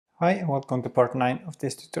Hi and welcome to part 9 of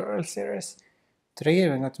this tutorial series. Today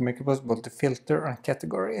we're going to make it possible to filter on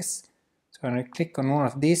categories. So when we click on one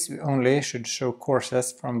of these, we only should show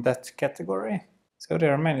courses from that category. So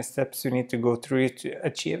there are many steps we need to go through to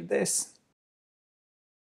achieve this.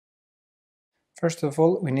 First of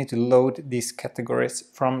all, we need to load these categories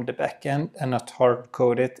from the backend and not hard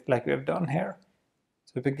code it like we've done here.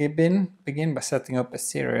 So begin by setting up a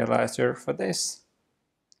serializer for this.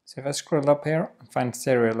 So if I scroll up here and find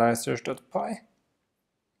serializers.py,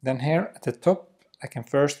 then here at the top I can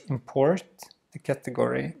first import the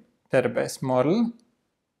category database model,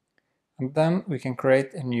 and then we can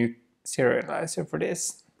create a new serializer for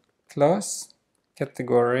this. Class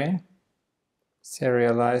category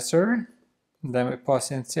serializer, and then we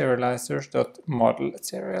pass in serializers.model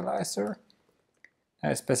serializer.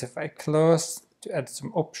 I specify class to add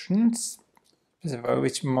some options. Specify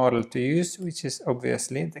which model to use, which is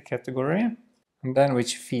obviously the category, and then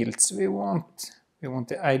which fields we want. We want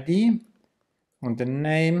the ID, we want the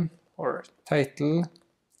name or title,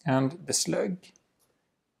 and the slug.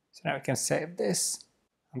 So now we can save this.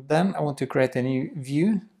 And then I want to create a new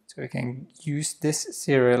view, so we can use this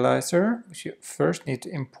serializer, which you first need to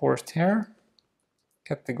import here.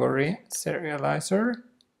 Category serializer.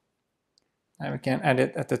 And we can add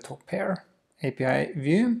it at the top here. API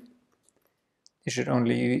view. You should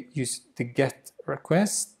only use the get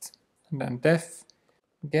request, and then def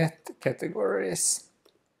get categories.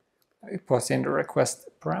 We pass in the request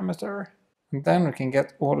parameter, and then we can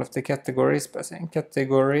get all of the categories by saying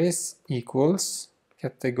categories equals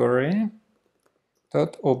category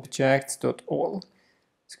dot objects dot all.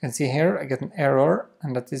 So you can see here I get an error,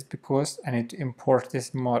 and that is because I need to import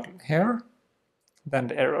this model here. Then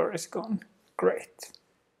the error is gone. Great.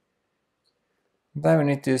 Then we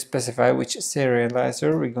need to specify which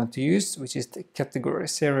serializer we're going to use, which is the category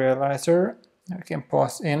serializer. We can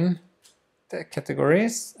pass in the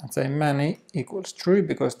categories and say many equals true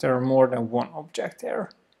because there are more than one object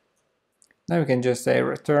here. Then we can just say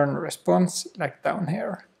return response like down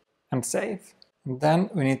here and save. And then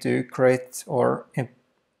we need to create or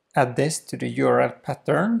add this to the URL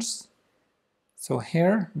patterns. So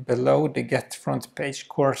here below the get front page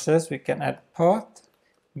courses we can add path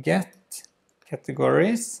get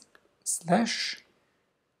categories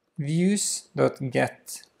 /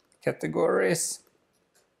 views.get categories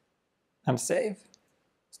and save.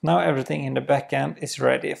 So now everything in the backend is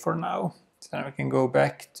ready for now. So now we can go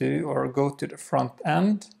back to or go to the front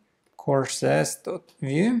end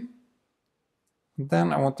courses.view.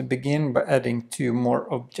 Then I want to begin by adding two more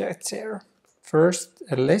objects here. First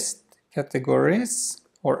a list categories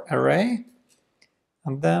or array,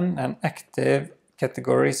 and then an active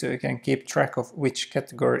category so you can keep track of which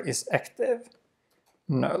category is active,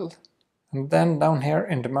 null. And then down here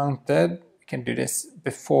in the mounted, we can do this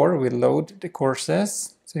before we load the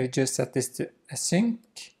courses. So you just set this to async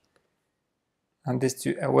and this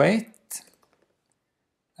to await,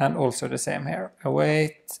 and also the same here,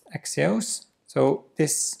 await axios. So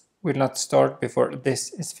this will not start before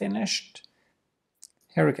this is finished.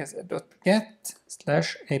 Here we can say .get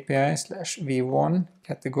 /API /v1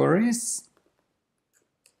 categories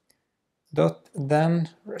then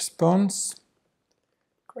response,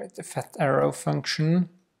 create the fat arrow function.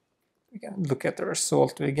 We can look at the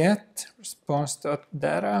result we get,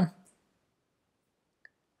 response.data,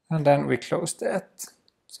 and then we close that.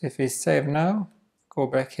 So if we save now, go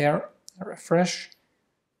back here, refresh,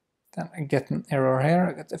 then I get an error here,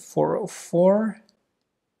 I get a 404.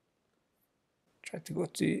 Try to go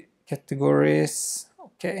to categories.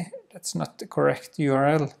 Okay, that's not the correct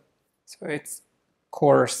URL. So it's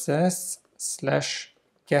courses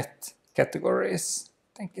 / get categories.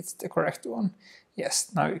 I think it's the correct one.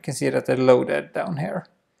 Yes, now you can see that I loaded down here.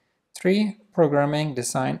 3. Programming,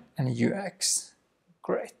 design and UX.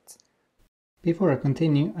 Great. Before I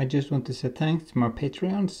continue, I just want to say thanks to my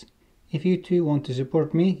Patreons. If you too want to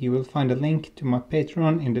support me, you will find a link to my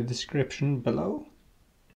Patreon in the description below.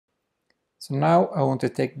 So now I want to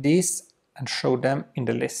take these and show them in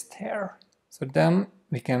the list here. So then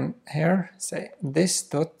we can here say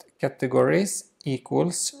this.categories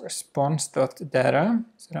equals response.data.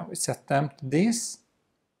 So now we set them to this.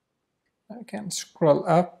 I can scroll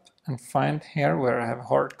up and find here where I have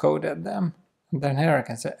hard coded them. And then here I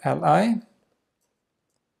can say li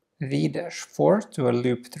v-4 to a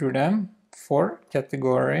loop through them for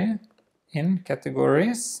category in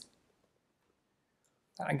categories.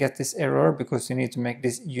 I get this error because you need to make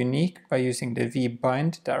this unique by using the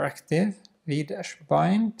vbind directive.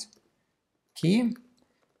 v-bind key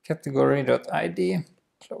category.id,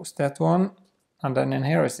 close that one, and then in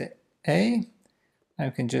here is the a, And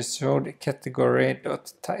we can just show the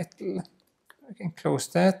category.title. We can close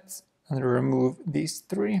that and remove these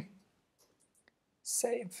three.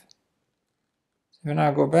 Save. So if we now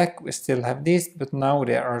go back, we still have these, but now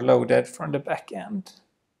they are loaded from the back end.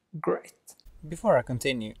 Great. Before I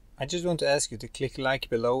continue, I just want to ask you to click like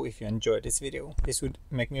below if you enjoyed this video. This would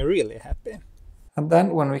make me really happy. And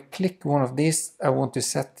then when we click one of these, I want to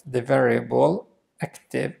set the variable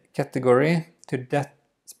active category to that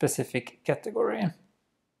specific category.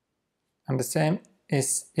 And the same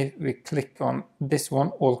is if we click on this one,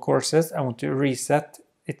 all courses, I want to reset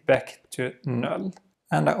it back to null.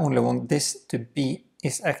 And I only want this to be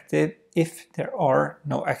is active if there are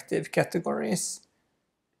no active categories.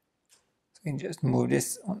 So we can just move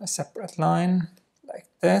this on a separate line, like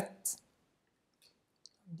that,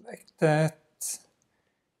 like that,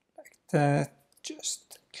 like that.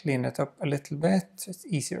 Just clean it up a little bit so it's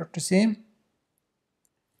easier to see.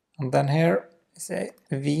 And then here is a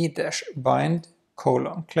v-bind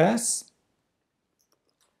 :class.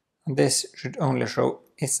 And this should only show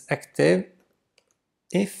is active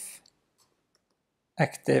if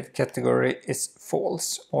active category is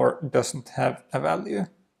false or doesn't have a value.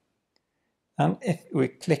 And if we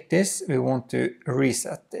click this, we want to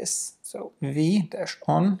reset this. So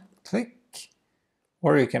v-on click,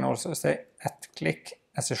 or you can also say @click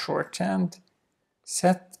as a shorthand.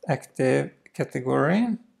 Set active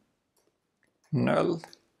category null.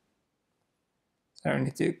 So I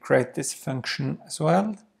need to create this function as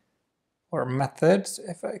well, or method. So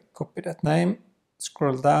if I copy that name,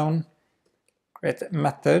 scroll down, create a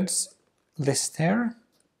methods list here,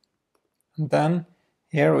 and then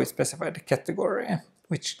here we specify the category,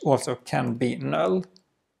 which also can be null.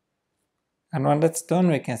 And when that's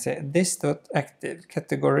done, we can say this.active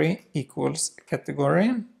category equals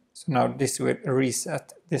category. So now this will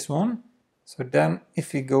reset this one. So then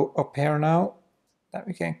if we go up here now, then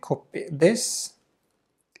we can copy this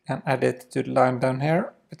and add it to the line down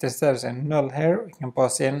here. But instead of saying null here, we can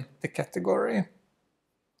pass in the category.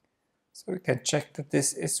 So we can check that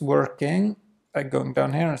this is working by going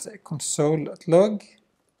down here and say console.log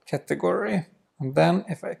category. And then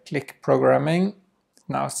if I click programming, it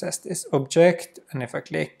now says this object. And if I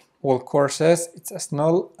click all courses, it says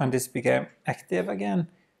null, and this became active again.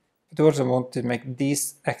 But we also want to make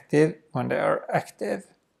these active when they are active.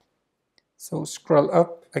 So scroll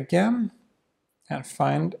up again and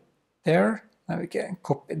find there. Now we can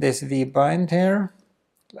copy this v-bind here,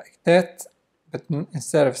 like that. But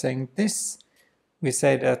instead of saying this, we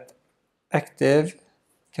say that active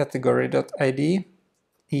category.id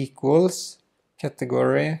equals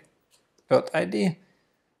category.id.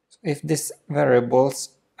 So if this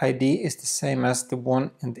variable's ID is the same as the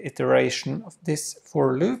one in the iteration of this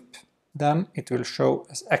for loop, then it will show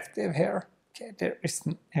as active here. Okay, there is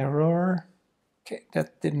an error. Okay,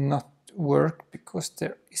 that did not work because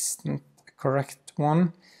there isn't a correct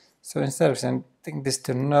one. So instead of setting this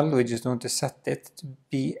to null, we just want to set it to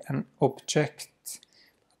be an object.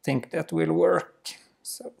 I think that will work.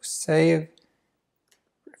 So save,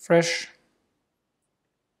 refresh.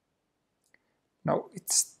 No,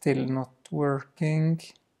 it's still not working.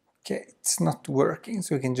 Okay, it's not working,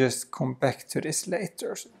 so we can just come back to this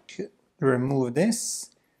later. So remove this,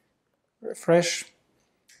 refresh.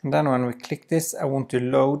 And then when we click this, I want to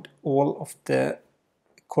load all of the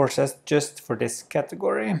courses just for this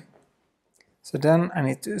category. So then I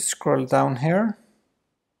need to scroll down here,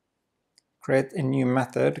 create a new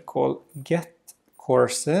method called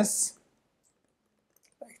getCourses,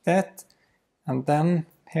 like that. And then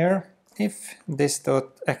here, if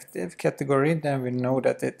this.active category, then we know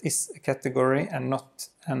that it is a category and not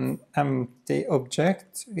an empty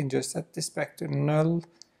object. We can just set this back to null.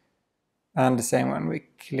 And the same when we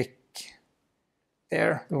click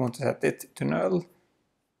there, we want to set it to null.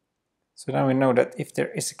 So now we know that if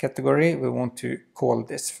there is a category, we want to call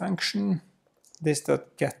this function,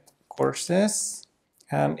 this.getCourses,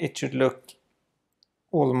 and it should look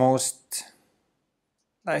almost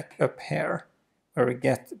like up here, where we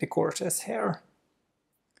get the courses here.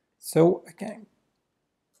 So I can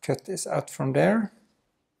cut this out from there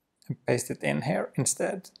and paste it in here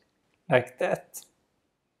instead, like that.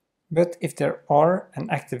 But if there are an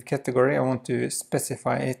active category, I want to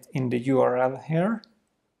specify it in the URL here.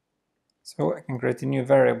 So I can create a new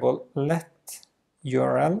variable, let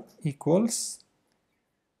URL equals,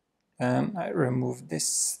 and I remove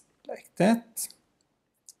this like that,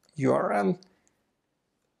 URL.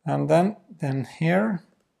 And then here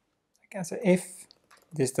I can say if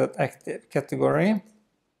this.active category,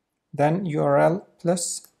 then URL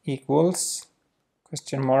plus equals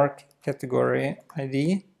question mark category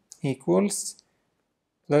ID equals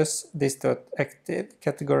plus this.active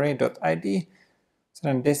category.id. So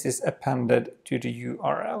then this is appended to the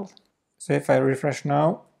URL. So if I refresh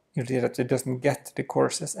now, you'll see that it doesn't get the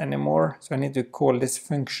courses anymore. So I need to call this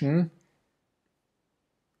function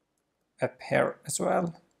up here as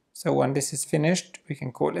well. So when this is finished, we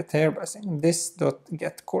can call it here by saying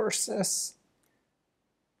this.getCourses.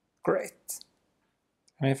 Great.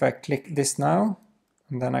 And if I click this now,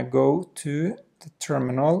 and then I go to the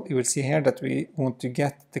terminal, you will see here that we want to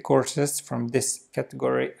get the courses from this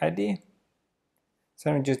category ID.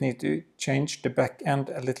 So we just need to change the backend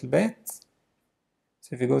a little bit.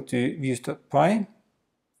 So if you go to views.py,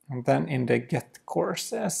 and then in the get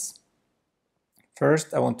courses,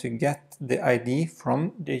 first I want to get the ID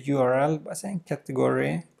from the URL by saying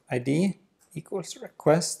category ID equals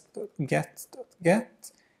request.get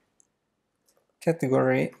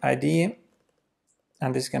category ID,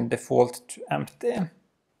 and this can default to empty.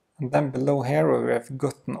 And then below here, where we have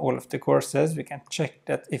gotten all of the courses, we can check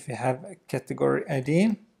that if we have a category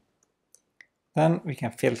ID, then we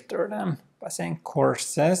can filter them by saying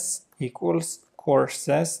courses equals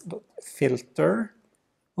courses.filter,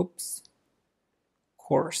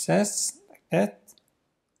 courses, like that,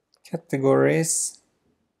 categories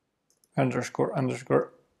 __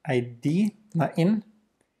 ID, not in,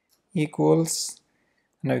 equals,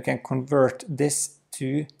 and now we can convert this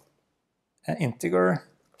to an integer,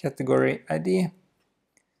 category ID.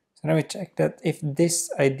 So now we check that if this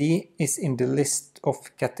ID is in the list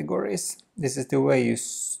of categories. This is the way you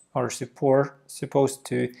are supposed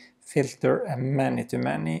to filter a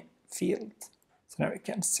many-to-many field. So now we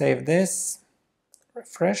can save this,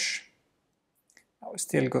 refresh. Now we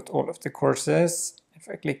still got all of the courses. If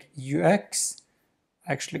I click UX,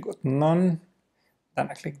 I actually got none. Then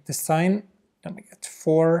I click design, then I get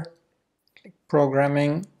 4. Click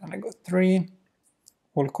programming, and I got 3.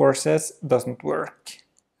 All courses doesn't work.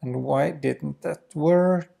 And why didn't that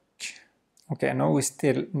work? Okay, now we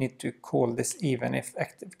still need to call this even if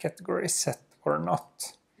active category is set or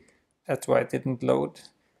not. That's why it didn't load.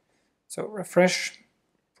 So refresh,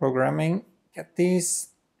 programming, get these.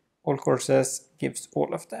 All courses gives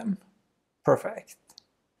all of them. Perfect.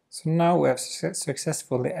 So now we have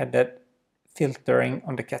successfully added filtering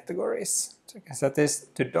on the categories. So I can set this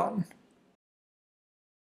to done.